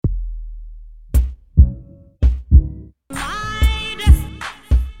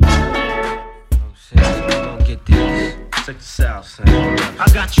Check this out, son. I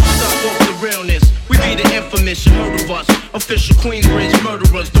got you stuck off the realness. We be the infamous, you heard of us. Official Queensbridge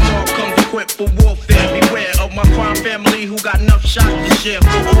murderers. The Mobb comes equipped for warfare. Beware of my crime family who got enough shots to share for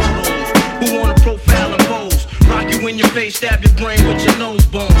all those who wanna profile and pose. Rock you in your face, stab your brain with your nose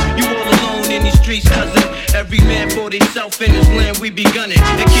bone. You all alone in these streets, cousin. Every man for theyself in this land, we be gunning.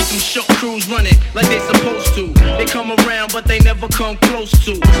 They keep them shook crews running like they supposed to. They come around, but they never come close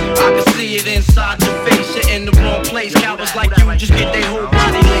to. I can see it inside your face, you're in the wrong place. Cowards like you just get their whole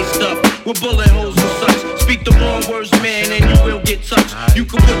body laced up with bullet holes and such. Speak the wrong words, man, and you will get touched. You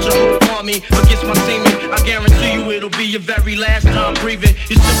can put your whole army against my semen. I guarantee you it'll be your very last time breathing.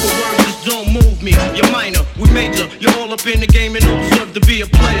 Your simple words just don't move me. You're minor, we major. You're all up in the game and don't deserve to be a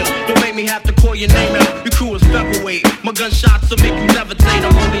player. Don't make me have to call your name out. Your crew is featherweight. My gunshots will make you levitate.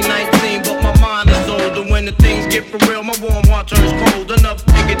 I'm only 19, but my mind is older. When the things get for real, my warm heart turns cold. Enough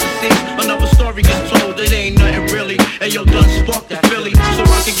nigga to see, another story gets told. It ain't nothing really. And yo, done spark the Philly, so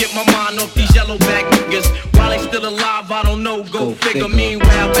I can get my mind off these yellow back niggas. While they still alive, I don't know. Go figure.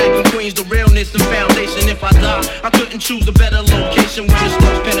 Meanwhile, back in Queens, the realness and foundation. If I die, I couldn't choose a better location. When the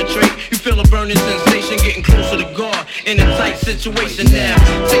slugs penetrate, you feel a burning sensation, getting closer to God in a tight situation. Now,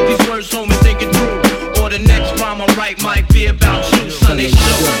 take these words home and think it through. Or the next rhyme I write might be about you, son. They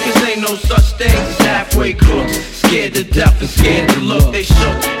shook, cause ain't no such thing as halfway crooks. Scared to death and scared to look. They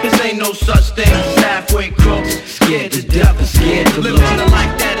shook, cause ain't no such thing as halfway crooks. Scared to death and scared to look. Living the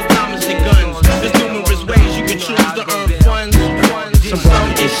life that is diamonds and guns. There's numerous ways you can choose to earn funds.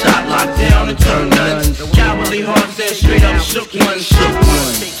 Some get shot, locked down, and turn nuns. Cowardly hearts and straight up shook ones, shook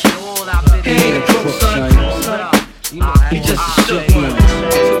ones. He ain't a crook, son. He just a shook one.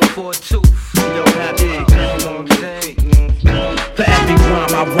 242. For every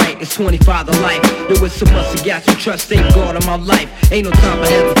rhyme I write, it's 25 to life. There was so much I got you trust, safeguard of my life. Ain't no time for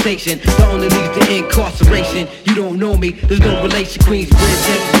hesitation, that only leads to incarceration. You don't know me, there's no relation. Queensbridge,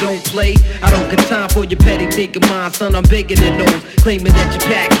 and you don't play. I don't got time for your petty thinking mind, son, I'm bigger than those. Claiming that you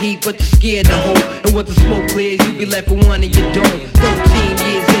pack heat, but you're scared to hold. And once the smoke clears, you be left with one and you don't. 13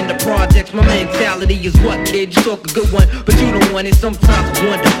 years in the projects, my mentality is what, kid? You talk a good one, but you don't want it. Sometimes I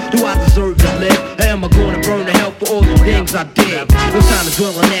wonder, do I deserve to live? Or am I gonna burn to hell for all the things I did? No time to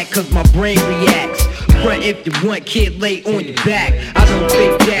dwell on that, cause my brain reacts. Front if you want, kid, lay on your back. I don't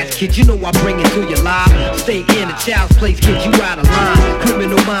fake gas, kid, you know I bring it to your life. Stay in a child's place, kid, you out of line.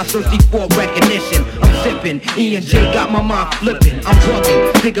 Criminal mind thirsty for recognition. I'm sipping, E&J got my mind flipping. I'm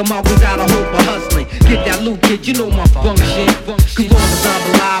bugging, think I'm always out of hope for hustling. Get that loot, kid, you know my function. Cause long as I'm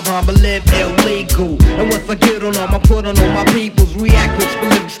alive, I'ma live illegal. And once I get on them, I put on all my peoples. React with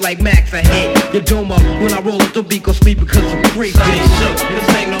lyrics like Max ahead. Your dome up when I roll up the beat, go sleep because I'm free. They shook,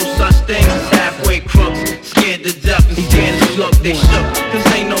 cause ain't no such thing as halfway crooks. Scared to death and scared to look. They shook,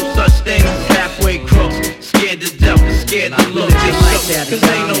 cause ain't no such thing as halfway crooks. Scared to death and scared to look. They shook, cause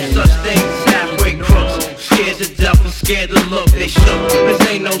ain't no such thing as halfway crooks. Scared to death and scared to look. They shook, cause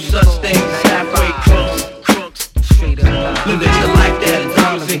ain't no such thing as halfway crooks. Living the life that is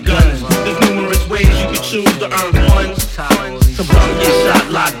diamonds and guns. There's numerous ways you can choose to earn funds. Some get shot,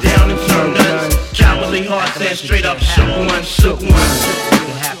 locked down, and turn nuns. Cowardly hearts and straight up shook ones, shook ones.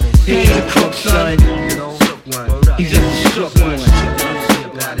 He ain't a crook.